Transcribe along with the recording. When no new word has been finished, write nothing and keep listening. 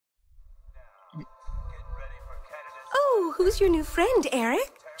So, who's your new friend,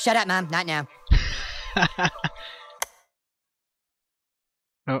 Eric? Shut up, Mom. Not now.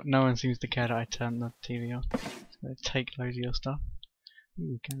 No one seems to care that I turned the TV off. It's gonna take loads of your stuff.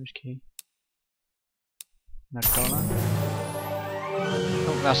 Ooh, garage key. No dollar.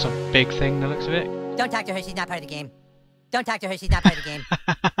 Oh, that's a big thing, the looks of it. Don't talk to her. She's not part of the game. Don't talk to her. She's not part of the game.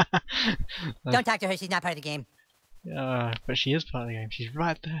 Don't talk to her. She's not part of the game. But she is part of the game. She's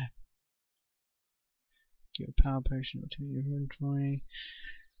right there. Get a power potion or two in your inventory.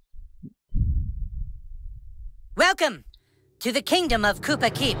 Welcome to the kingdom of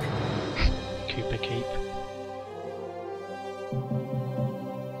Koopa Keep. Koopa Keep.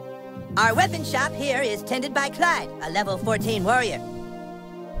 Our weapon shop here is tended by Clyde, a level 14 warrior.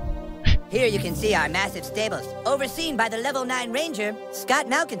 Here you can see our massive stables, overseen by the level 9 ranger, Scott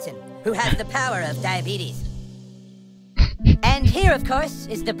Malkinson, who has the power of diabetes. And here, of course,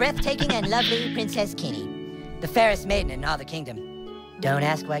 is the breathtaking and lovely Princess Kenny, the fairest maiden in all the kingdom. Don't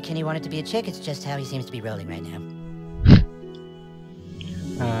ask why Kenny wanted to be a chick, it's just how he seems to be rolling right now.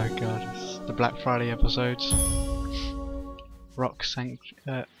 Oh god, it's the Black Friday episodes. Rock of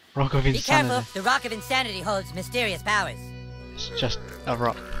Insanity. Be careful, the Rock of Insanity holds mysterious powers. It's just a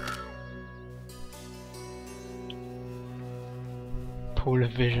rock. Pool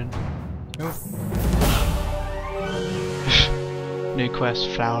of Vision. Oh. New quest,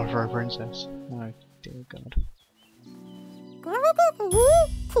 Flower for a Princess. Oh dear god.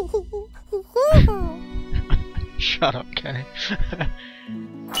 Shut up, Kenny.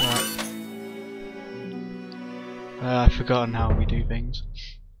 Right. I've forgotten how we do things.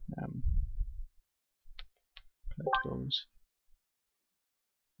 Collectibles.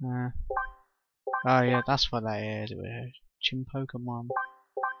 Oh yeah, that's what that is. Chin Pokemon.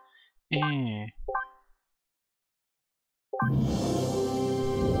 Yeah.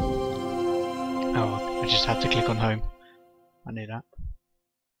 Oh, I just had to click on home. I knew that.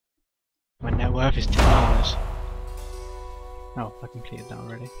 My net worth is $10. Oh, I completed that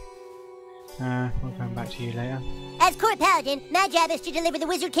already. We'll come back to you later. As court paladin, my job is to deliver the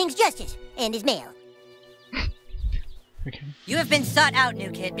Wizard King's justice and his mail. Okay. You have been sought out,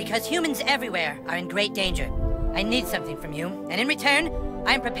 new kid, because humans everywhere are in great danger. I need something from you, and in return,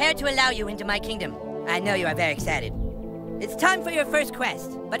 I am prepared to allow you into my kingdom. I know you are very excited. It's time for your first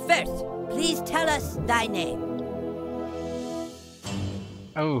quest, but first, please tell us thy name.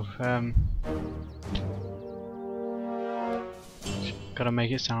 Oh, gotta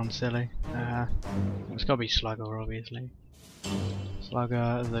make it sound silly. It's gotta be Slugger, obviously.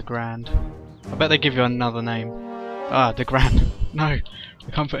 Slugger the Grand. I bet they give you another name. Ah, the Grand. No, I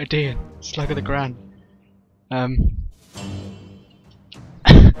can't put a D in. Slugger the Grand.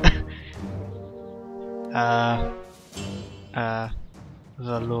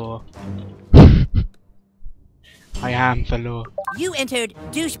 The law. I am the law. You entered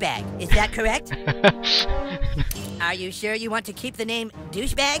douchebag, is that correct? Are you sure you want to keep the name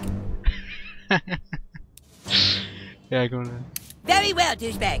douchebag? Yeah, go on then. Very well,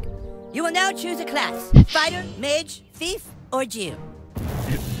 douchebag. You will now choose a class. Fighter, mage, thief, or Jew.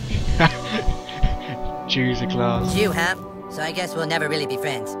 Choose a class. Jew, huh? So I guess we'll never really be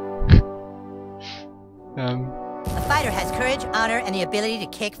friends. A fighter has courage, honor, and the ability to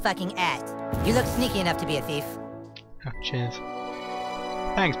kick fucking ass. You look sneaky enough to be a thief. Oh, cheers.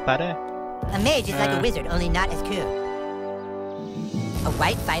 Thanks, buddy. A mage is like a wizard, only not as cool. A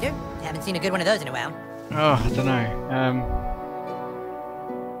white fighter? Haven't seen a good one of those in a while. Oh, I don't know.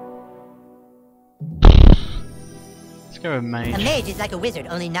 Let's go with mage. A mage is like a wizard,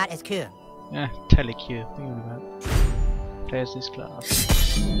 only not as cool. Yeah, telecue. Thinking about. Players this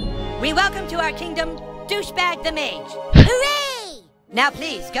class. We welcome to our kingdom, Douchebag the Mage. Hooray! Now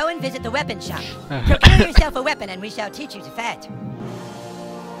please, go and visit the weapon shop. Procure yourself a weapon and we shall teach you to fight.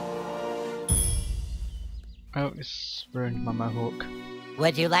 Oh, it's ruined my mohawk.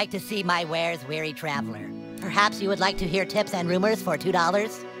 Would you like to see my wares, weary traveler? Perhaps you would like to hear tips and rumors for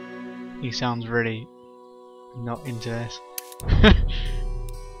 $2? He sounds really not into this.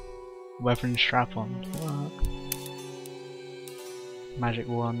 Weapon strap-on. What? Magic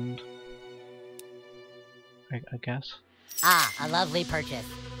wand. I guess. Ah, a lovely purchase.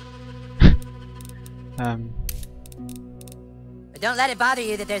 But don't let it bother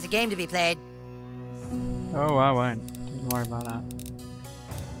you that there's a game to be played. Oh, I won't. Don't worry about that.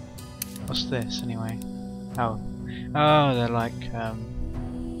 What's this, anyway? Oh. Oh, they're like,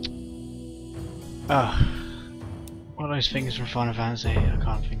 what are those things from Final Fantasy? I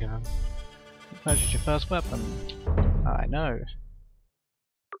can't think of them. Purchase your first weapon. I know.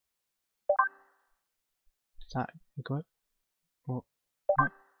 Is that equip? What?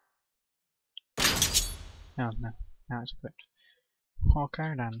 Oh, no. Now it's equipped.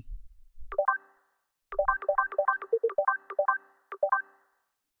 Okay then.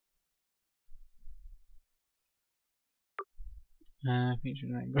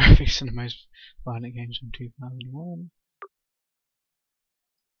 Featuring graphics in the most violent games from 2001.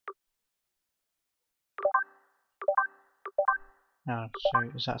 Oh, so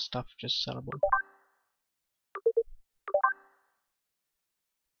is that stuff just sellable?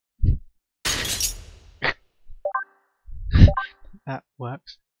 That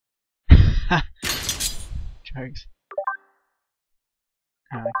works. Jokes.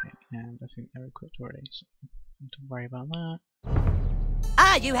 Oh, okay, and I think they're equipped already, so not to worry about that.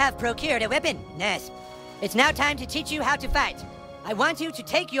 Ah, you have procured a weapon. Yes. It's now time to teach you how to fight. I want you to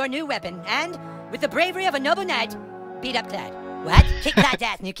take your new weapon and, with the bravery of a noble knight, beat up Clyde. What? Kick Clyde's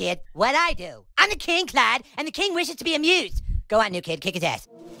ass, new kid. What I do? I'm the king, Clyde, and the king wishes to be amused. Go on, new kid, kick his ass.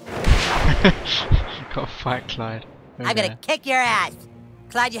 Gotta fight Clyde. I'm gonna kick your ass.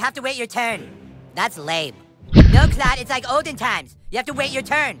 Clyde, you have to wait your turn. That's lame. No, Clyde, it's like olden times. You have to wait your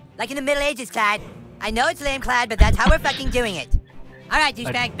turn. Like in the Middle Ages, Clyde. I know it's lame, Clyde, but that's how we're fucking doing it. Alright,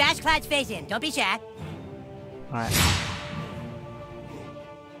 douchebag, bash Clyde's face in. Don't be shy. Alright.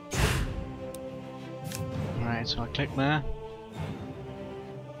 Alright, so I click there.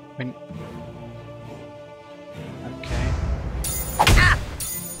 When... Okay. Ah!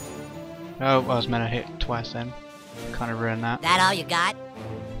 Oh, I was meant to hit twice then. Kind of ruined that. That all you got?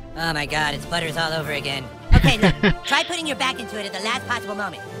 Oh my god, it's butters all over again. Okay, look, try putting your back into it at the last possible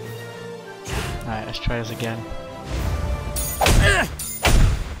moment. Alright, let's try this again. Ugh.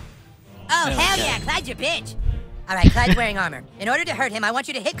 Oh, There we hell go. yeah, Clyde's your bitch. Alright, Clyde's wearing armor. In order to hurt him, I want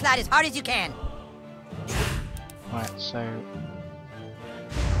you to hit Clyde as hard as you can. Right, so...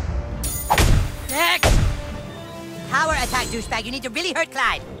 Next! Power attack, douchebag. You need to really hurt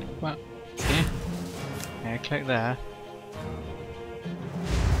Clyde. Well, yeah. Yeah, click there.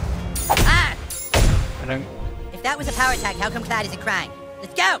 Ah! I don't... If that was a power attack, how come Clyde isn't crying?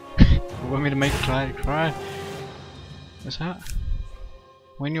 Let's go! You want me to make Clyde cry? What's that?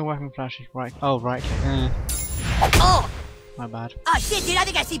 When your weapon flashes, right... Oh, right click. Oh! My bad. Oh shit, dude, I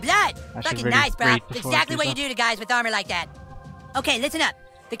think I see blood! I should Fucking really nice, bro. read That's before I exactly do what you stuff. do to guys with armor like that. Okay, listen up.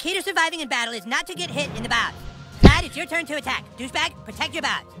 The key to surviving in battle is not to get hit in the bows. Clyde, it's your turn to attack. Douchebag, protect your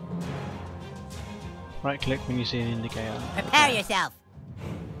bows. Right click when you see an indicator. Prepare yourself.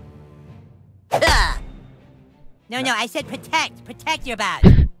 Ugh. No, I said protect. Protect your bows.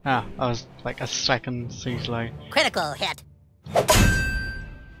 Ah, I was like a second too slow. Critical hit.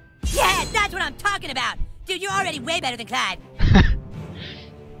 Yeah, that's what I'm talking about. Dude, you're already way better than Clyde.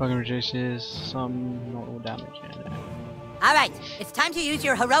 Program reduces some, not all damage. Yeah. Alright, it's time to use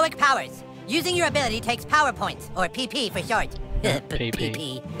your heroic powers. Using your ability takes power points, or PP for short. PP.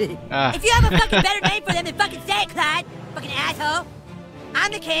 PP. Ah. If you have a fucking better name for them, then fucking say it, Clyde. Fucking asshole.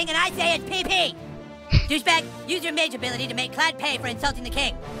 I'm the king, and I say it's PP. Douchebag, use your mage ability to make Clyde pay for insulting the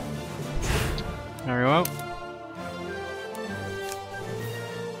king. Very well.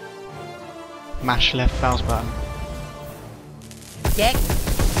 Mash left mouse button. Dick.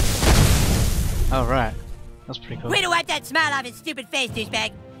 Oh right, that's pretty cool. Way to wipe that smile off his stupid face,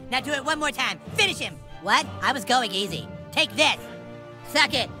 douchebag. Now do it one more time. Finish him. What? I was going easy. Take this.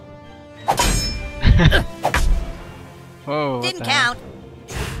 Suck it. Whoa. what Didn't the hell? count.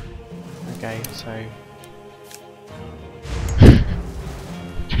 Okay, so.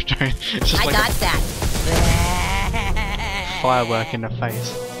 It's just I like dodged that. a firework in the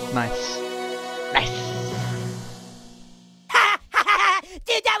face. Nice. Nice.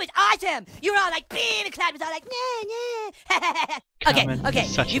 Dude, that was awesome! You were all like, beam, and Clyde was all like, nah. Cameron Okay,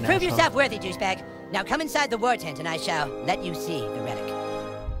 is such you an proved asshole. yourself worthy, douchebag. Now come inside the war tent and I shall let you see the relic.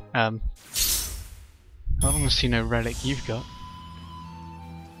 I don't want to see no relic you've got.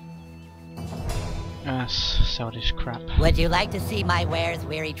 Sell this crap. Would you like to see my wares,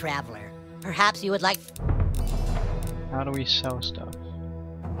 weary traveler? Perhaps you would like... How do we sell stuff?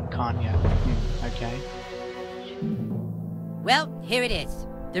 Can't yet. Okay. Well, here it is.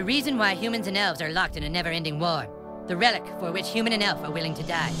 The reason why humans and elves are locked in a never-ending war. The relic for which human and elf are willing to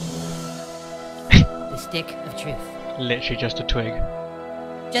die. The Stick of Truth. Literally just a twig.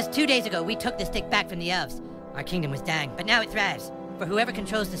 Just 2 days ago, we took the stick back from the elves. Our kingdom was dying, but now it thrives. For whoever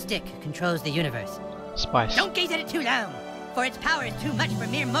controls the stick controls the universe. Spice. Don't gaze at it too long, for its power is too much for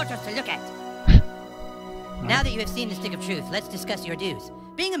mere mortals to look at. Now that you have seen the Stick of Truth, let's discuss your dues.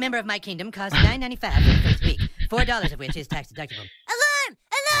 Being a member of my kingdom costs $9.95 for the first week, $4 of which is tax deductible. Alarm!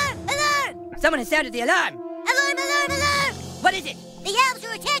 Alarm! Alarm! Someone has sounded the alarm! Alarm! Alarm! Alarm! What is it? The elves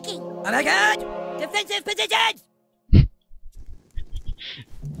are attacking! Oh my god! Defensive positions!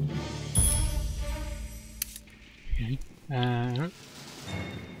 Okay.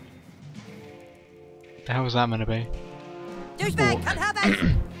 The hell was that meant to be? Douchebag, come help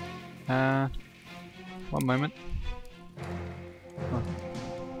us! One moment. Oh.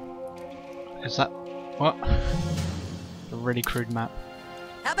 Is that what? A really crude map.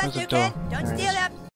 Help us, There's a you kid! door. Don't There it steal is. them!